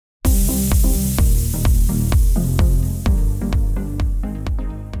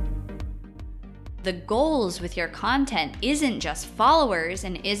the goals with your content isn't just followers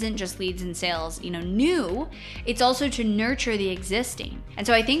and isn't just leads and sales, new. It's also to nurture the existing. And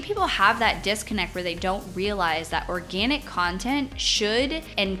so I think people have that disconnect where they don't realize that organic content should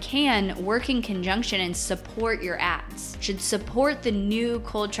and can work in conjunction and support your ads, should support the new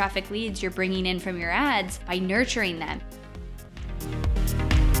cold traffic leads you're bringing in from your ads by nurturing them.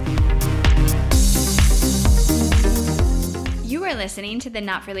 You are listening to the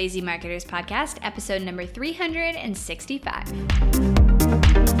Not for Lazy Marketers podcast, episode number 365.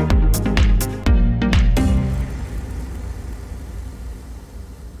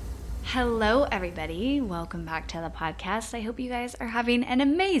 Hello, everybody. Welcome back to the podcast. I hope you guys are having an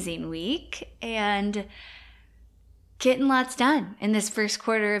amazing week and getting lots done in this first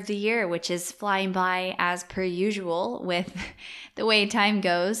quarter of the year, which is flying by as per usual with the way time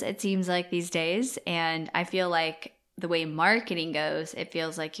goes, it seems like these days. And I feel like the way marketing goes, it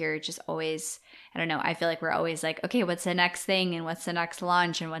feels like you're just always, I feel like we're always like, okay, what's the next thing and what's the next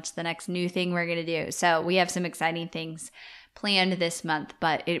launch and what's the next new thing we're going to do? So we have some exciting things planned this month,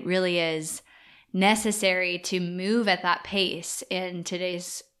 but it really is necessary to move at that pace in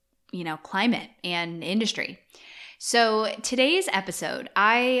today's, climate and industry. So today's episode,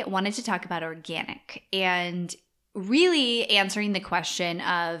 I wanted to talk about organic and really answering the question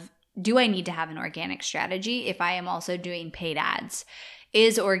of, do I need to have an organic strategy if I am also doing paid ads?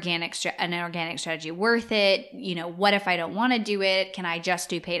 Is an organic strategy worth it? What if I don't want to do it? Can I just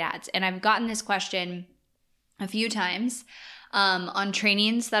do paid ads? And I've gotten this question a few times on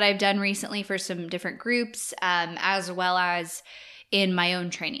trainings that I've done recently for some different groups, as well as in my own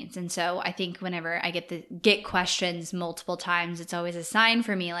trainings. And so I think whenever I get questions multiple times, it's always a sign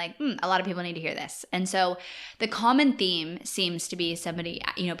for me like, a lot of people need to hear this. And so the common theme seems to be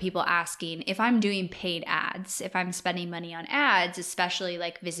people asking if I'm doing paid ads, if I'm spending money on ads, especially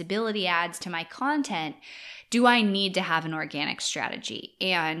like visibility ads to my content, do I need to have an organic strategy?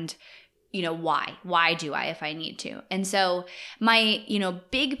 And why? Why do I if I need to? And so my,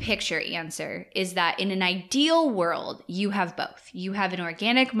 big picture answer is that in an ideal world, you have both. You have an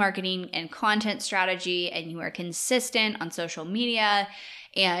organic marketing and content strategy, and you are consistent on social media,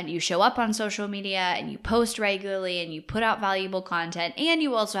 and you show up on social media, and you post regularly, and you put out valuable content, and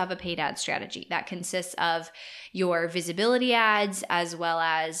you also have a paid ad strategy that consists of your visibility ads as well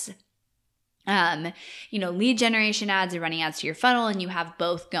as lead generation ads and running ads to your funnel, and you have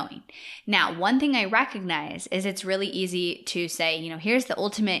both going. Now, one thing I recognize is it's really easy to say, here's the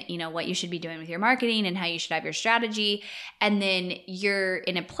ultimate, what you should be doing with your marketing and how you should have your strategy. And then you're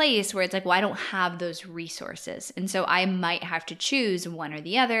in a place where it's like, well, I don't have those resources. And so I might have to choose one or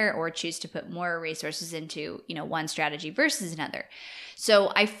the other, or choose to put more resources into, one strategy versus another.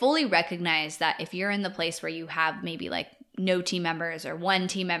 So I fully recognize that if you're in the place where you have maybe like no team members or one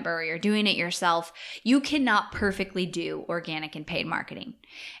team member, or you're doing it yourself, you cannot perfectly do organic and paid marketing.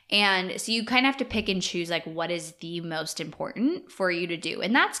 And so you kind of have to pick and choose like what is the most important for you to do.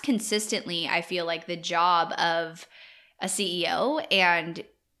 And that's consistently, I feel like, the job of a CEO and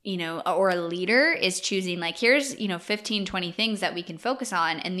or a leader is choosing like, here's 15, 20 things that we can focus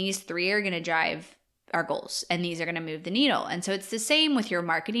on, and these 3 are going to drive our goals, and these are going to move the needle. And so it's the same with your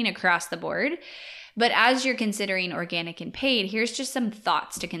marketing across the board. But as you're considering organic and paid, here's just some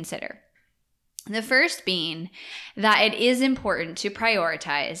thoughts to consider. The first being that it is important to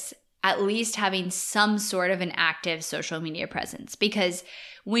prioritize at least having some sort of an active social media presence, because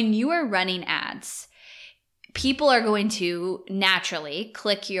when you are running ads, people are going to naturally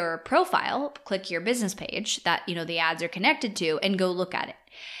click your profile, click your business page that, the ads are connected to, and go look at it.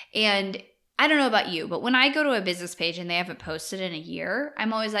 And I don't know about you, but when I go to a business page and they haven't posted in a year,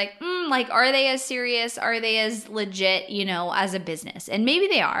 I'm always like, are they as serious? Are they as legit, as a business? And maybe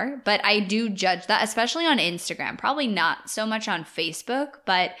they are, but I do judge that, especially on Instagram. Probably not so much on Facebook,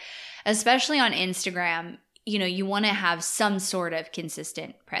 but especially on Instagram, you want to have some sort of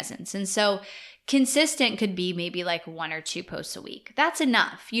consistent presence. And so consistent could be maybe like 1 or 2 posts a week. That's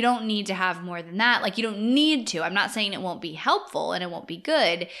enough. You don't need to have more than that. Like, you don't need to. I'm not saying it won't be helpful and it won't be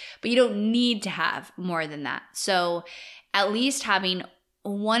good, but you don't need to have more than that. So at least having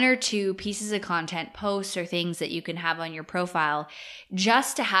 1 or 2 pieces of content, posts or things that you can have on your profile,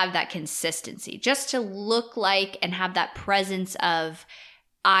 just to have that consistency, just to look like and have that presence of,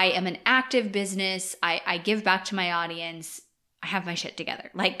 I am an active business. I give back to my audience. I have my shit together,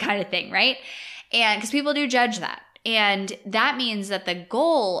 like, kind of thing, right? And because people do judge that. And that means that the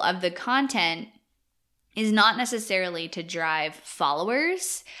goal of the content is not necessarily to drive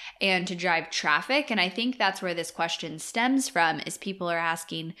followers and to drive traffic. And I think that's where this question stems from, is people are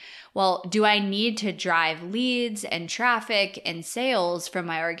asking, well, do I need to drive leads and traffic and sales from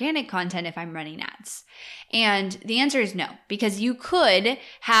my organic content if I'm running ads? And the answer is no, because you could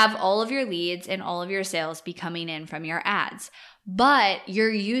have all of your leads and all of your sales be coming in from your ads, but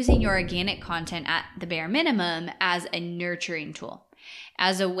you're using your organic content at the bare minimum as a nurturing tool,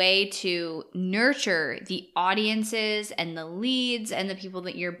 as a way to nurture the audiences and the leads and the people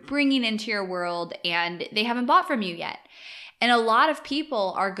that you're bringing into your world and they haven't bought from you yet. And a lot of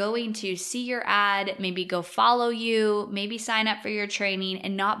people are going to see your ad, maybe go follow you, maybe sign up for your training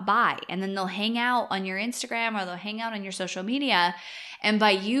and not buy. And then they'll hang out on your Instagram or they'll hang out on your social media. And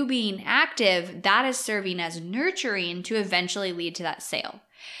by you being active, that is serving as nurturing to eventually lead to that sale.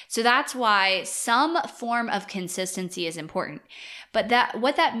 So that's why some form of consistency is important. But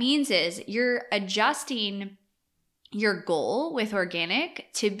what that means is you're adjusting your goal with organic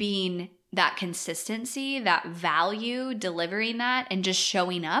to being that consistency, that value, delivering that and just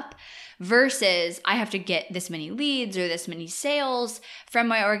showing up, versus I have to get this many leads or this many sales from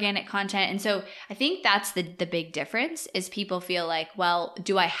my organic content. And so I think that's the big difference, is people feel like, well,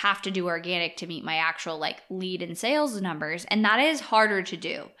 do I have to do organic to meet my actual like lead and sales numbers? And that is harder to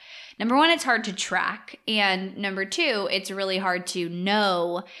do. Number one, it's hard to track. And number two, it's really hard to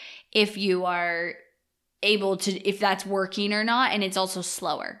know if you are able to, if that's working or not. And it's also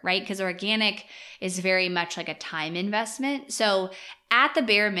slower, right? Because organic is very much like a time investment. So at the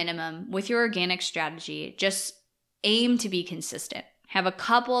bare minimum with your organic strategy, just aim to be consistent. Have a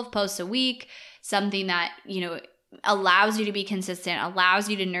couple of posts a week, something that, allows you to be consistent, allows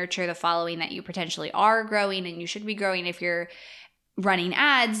you to nurture the following that you potentially are growing and you should be growing if you're running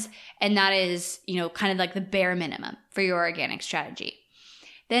ads. And that is, kind of like the bare minimum for your organic strategy.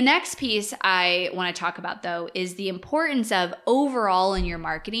 The next piece I want to talk about, though, is the importance of overall in your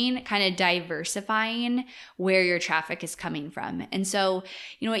marketing, kind of diversifying where your traffic is coming from. And so,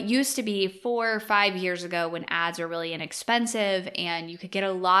 it used to be 4 or 5 years ago when ads were really inexpensive and you could get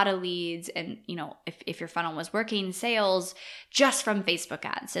a lot of leads and, if your funnel was working, sales just from Facebook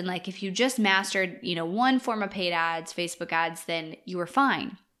ads. And like if you just mastered, one form of paid ads, Facebook ads, then you were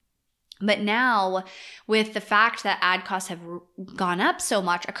fine. But now, with the fact that ad costs have gone up so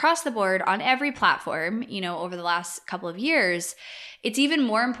much across the board on every platform, over the last couple of years, it's even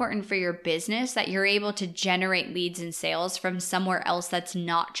more important for your business that you're able to generate leads and sales from somewhere else that's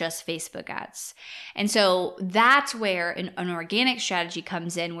not just Facebook ads. And so that's where an organic strategy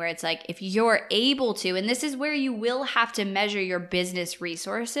comes in, where it's like, if you're able to, and this is where you will have to measure your business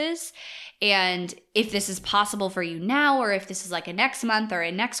resources, and if this is possible for you now, or if this is like a next month or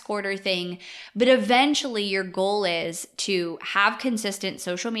a next quarter thing, but eventually your goal is to have consistent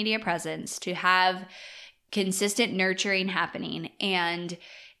social media presence, to have consistent nurturing happening, and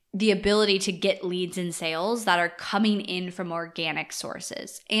the ability to get leads and sales that are coming in from organic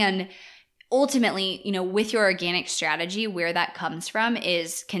sources. And ultimately, with your organic strategy, where that comes from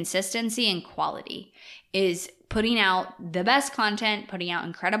is consistency and quality, is putting out the best content, putting out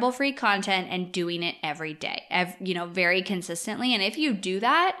incredible free content, and doing it every day, very consistently. And if you do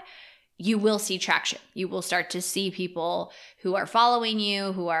that, you will see traction. You will start to see people who are following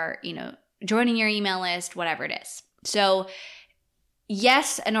you, who are, joining your email list, whatever it is. So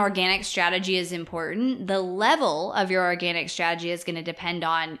yes, an organic strategy is important. The level of your organic strategy is going to depend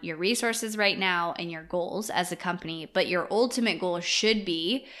on your resources right now and your goals as a company, but your ultimate goal should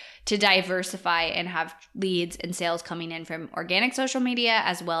be to diversify and have leads and sales coming in from organic social media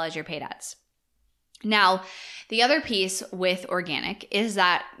as well as your paid ads. Now, the other piece with organic is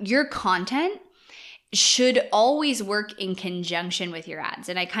that your content should always work in conjunction with your ads.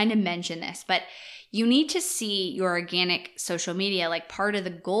 And I kind of mentioned this, but you need to see your organic social media, like part of the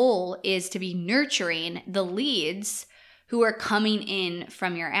goal is to be nurturing the leads who are coming in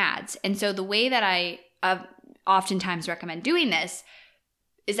from your ads. And so the way that I oftentimes recommend doing this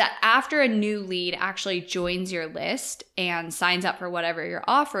is that after a new lead actually joins your list and signs up for whatever you're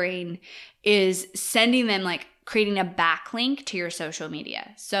offering, is sending them, like creating a backlink to your social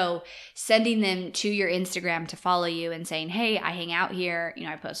media. So sending them to your Instagram to follow you and saying, hey, I hang out here,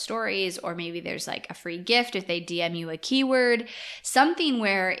 I post stories, or maybe there's like a free gift if they DM you a keyword, something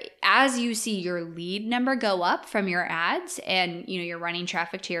where as you see your lead number go up from your ads and, you're running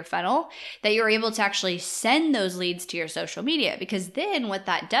traffic to your funnel, that you're able to actually send those leads to your social media. Because then what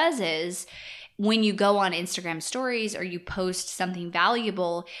that does is, when you go on Instagram stories or you post something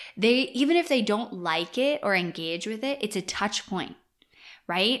valuable, even if they don't like it or engage with it, it's a touch point,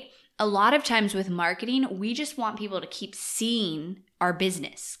 right? A lot of times with marketing, we just want people to keep seeing our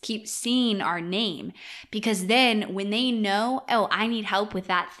business, keep seeing our name, because then when they know, oh, I need help with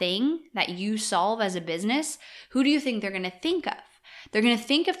that thing that you solve as a business, who do you think they're going to think of? They're going to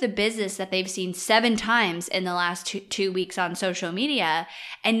think of the business that they've seen 7 times in the last two weeks on social media,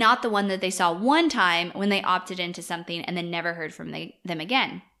 and not the one that they saw one time when they opted into something and then never heard from them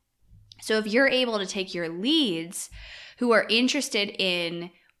again. So if you're able to take your leads who are interested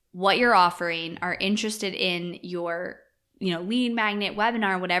in what you're offering, are interested in your lead magnet,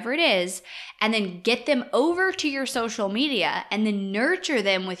 webinar, whatever it is, and then get them over to your social media and then nurture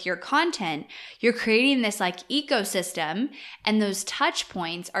them with your content, you're creating this like ecosystem, and those touch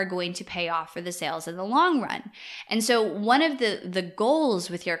points are going to pay off for the sales in the long run. And so one of the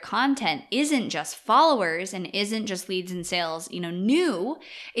goals with your content isn't just followers and isn't just leads and sales, new,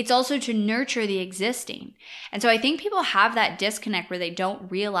 it's also to nurture the existing. And so I think people have that disconnect where they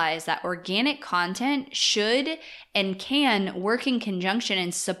don't realize that organic content should and can work in conjunction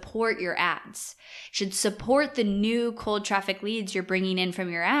and support your ads. It should support the new cold traffic leads you're bringing in from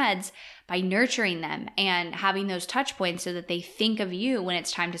your ads by nurturing them and having those touch points so that they think of you when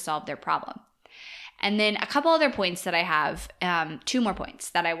it's time to solve their problem. And then a couple other points that I have, 2 more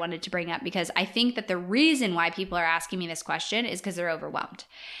points that I wanted to bring up, because I think that the reason why people are asking me this question is because they're overwhelmed.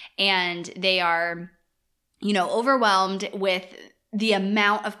 And they are, overwhelmed with the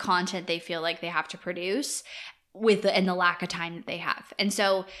amount of content they feel like they have to produce and the lack of time that they have. And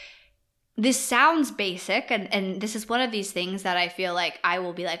so this sounds basic, and this is one of these things that I feel like I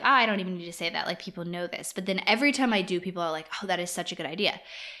will be like, I don't even need to say that, like people know this. But then every time I do, people are like, oh, that is such a good idea.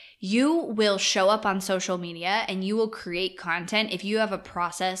 You will show up on social media and you will create content if you have a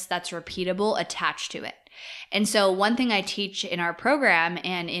process that's repeatable attached to it. And so one thing I teach in our program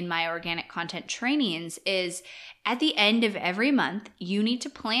and in my organic content trainings is at the end of every month, you need to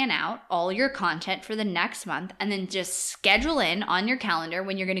plan out all your content for the next month and then just schedule in on your calendar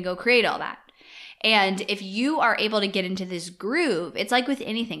when you're going to go create all that. And if you are able to get into this groove, it's like with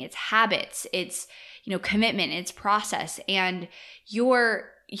anything, it's habits, it's, commitment, it's process, and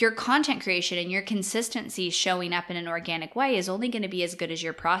your content creation and your consistency showing up in an organic way is only going to be as good as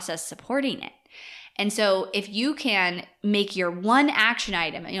your process supporting it. And so if you can make your one action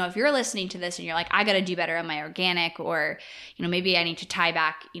item, if you're listening to this and you're like, I got to do better on my organic, or, maybe I need to tie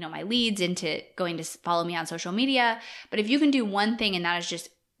back, my leads into going to follow me on social media. But if you can do one thing, and that is just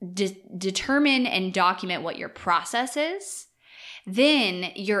determine and document what your process is,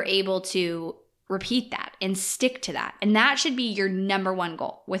 then you're able to repeat that and stick to that. And that should be your number one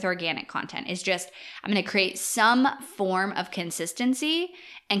goal with organic content, is just, I'm going to create some form of consistency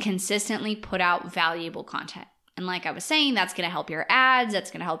and consistently put out valuable content. And like I was saying, that's going to help your ads,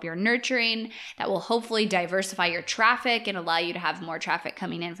 that's going to help your nurturing, that will hopefully diversify your traffic and allow you to have more traffic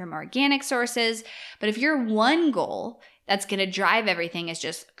coming in from organic sources. But if your one goal that's going to drive everything is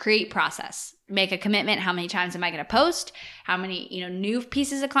just create process, make a commitment, how many times am I going to post, how many new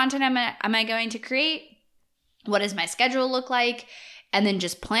pieces of content am I going to create, what does my schedule look like, and then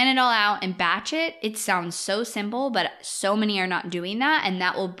just plan it all out and batch it. It sounds so simple, but so many are not doing that, and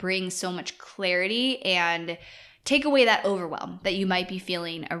that will bring so much clarity and take away that overwhelm that you might be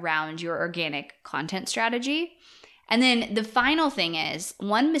feeling around your organic content strategy. And then the final thing is,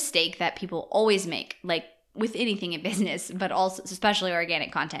 one mistake that people always make, like with anything in business, but also especially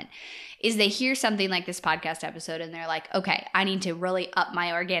organic content, is they hear something like this podcast episode and they're like, okay, I need to really up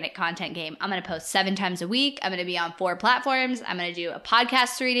my organic content game. I'm going to post 7 times a week. I'm going to be on 4 platforms. I'm going to do a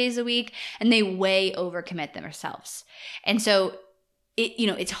podcast 3 days a week. And they way overcommit themselves. And so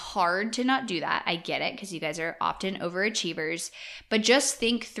it's hard to not do that. I get it, because you guys are often overachievers, but just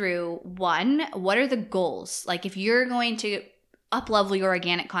think through, one, what are the goals? Like if you're going to up-level your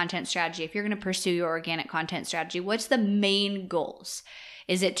organic content strategy, if you're going to pursue your organic content strategy, what's the main goals?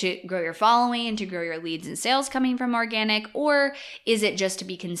 Is it to grow your following and to grow your leads and sales coming from organic? Or is it just to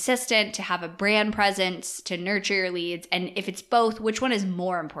be consistent, to have a brand presence, to nurture your leads? And if it's both, which one is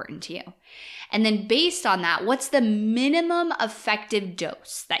more important to you? And then based on that, what's the minimum effective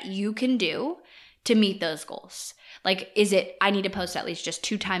dose that you can do to meet those goals? Like, is it, I need to post at least just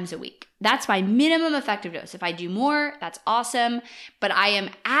 2 times a week? That's my minimum effective dose. If I do more, that's awesome. But I am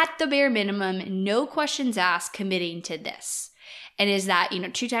at the bare minimum, no questions asked, committing to this. And is that,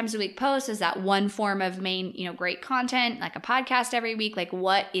 2 times a week post? Is that one form of main, great content, like a podcast every week? Like,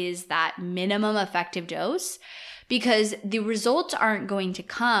 what is that minimum effective dose? Because the results aren't going to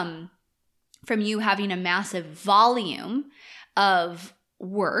come from you having a massive volume of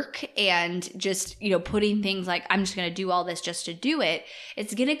work and just, putting things like, I'm just going to do all this just to do it.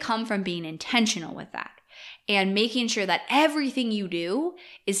 It's going to come from being intentional with that. and making sure that everything you do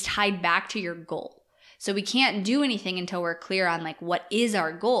is tied back to your goal. So we can't do anything until we're clear on like what is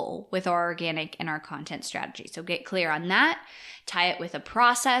our goal with our organic and our content strategy. So get clear on that, tie it with a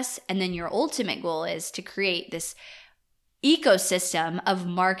process, and then your ultimate goal is to create this ecosystem of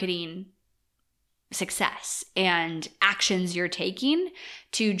marketing success and actions you're taking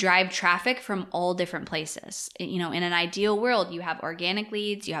to drive traffic from all different places. You know, in an ideal world, you have organic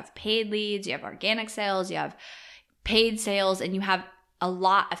leads, you have paid leads, you have organic sales, you have paid sales, and you have a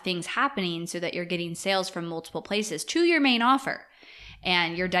lot of things happening so that you're getting sales from multiple places to your main offer,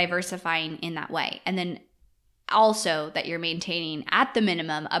 and you're diversifying in that way. And then also that you're maintaining at the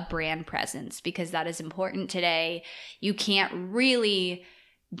minimum a brand presence, because that is important today. You can't really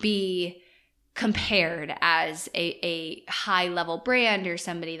be compared as a high level brand or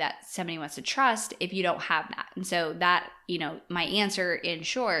somebody that somebody wants to trust if you don't have that. And so that, you know, my answer in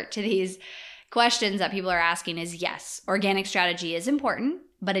short to these questions that people are asking is yes, organic strategy is important,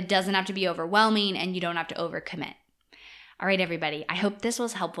 but it doesn't have to be overwhelming and you don't have to overcommit. All right, everybody, I hope this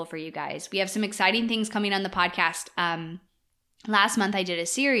was helpful for you guys. We have some exciting things coming on the podcast. Last month, I did a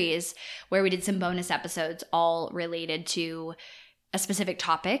series where we did some bonus episodes all related to a specific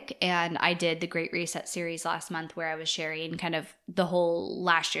topic. And I did the Great Reset series last month where I was sharing kind of the whole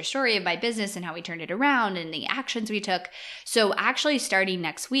last year story of my business and how we turned it around and the actions we took. So actually starting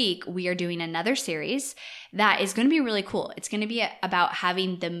next week, we are doing another series that is going to be really cool. It's going to be about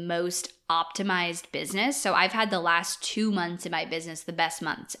having the most optimized business. So I've had the last 2 months in my business the best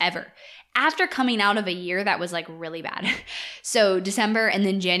months ever, after coming out of a year that was like really bad. So December and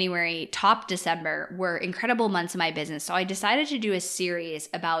then January, top December, were incredible months in my business. So I decided to do a series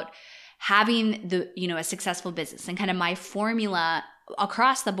about having a successful business and kind of my formula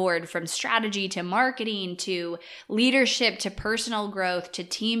across the board, from strategy to marketing to leadership to personal growth to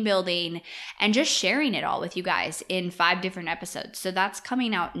team building, and just sharing it all with you guys in 5 different episodes. So that's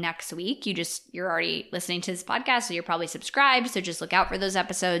coming out next week. You're already listening to this podcast, so you're probably subscribed. So just look out for those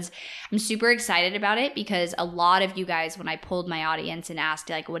episodes. I'm super excited about it because a lot of you guys, when I polled my audience and asked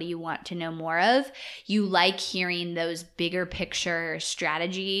like, what do you want to know more of? You like hearing those bigger picture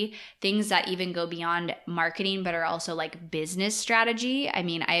strategy things that even go beyond marketing, but are also like business strategy. I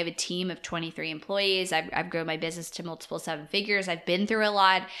mean, I have a team of 23 employees. I've grown my business to multiple 7 figures. I've been through a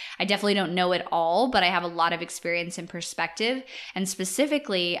lot. I definitely don't know it all, but I have a lot of experience and perspective. And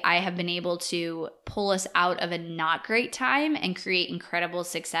specifically, I have been able to pull us out of a not great time and create incredible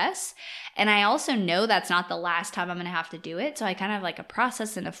success. And I also know that's not the last time I'm going to have to do it. So I kind of have like a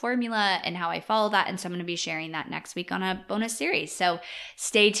process and a formula and how I follow that. And so I'm going to be sharing that next week on a bonus series. So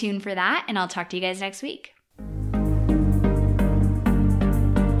stay tuned for that, and I'll talk to you guys next week.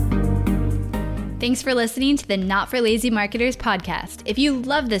 Thanks for listening to the Not for Lazy Marketers podcast. If you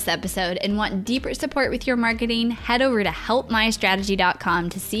love this episode and want deeper support with your marketing, head over to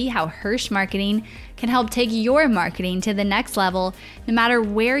helpmystrategy.com to see how Hirsch Marketing can help take your marketing to the next level no matter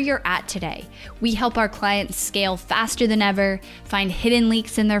where you're at today. We help our clients scale faster than ever, find hidden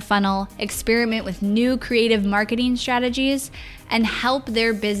leaks in their funnel, experiment with new creative marketing strategies, and help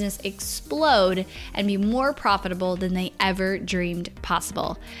their business explode and be more profitable than they ever dreamed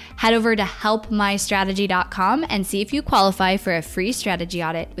possible. Head over to helpmystrategy.com and see if you qualify for a free strategy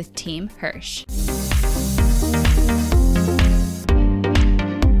audit with Team Hirsch.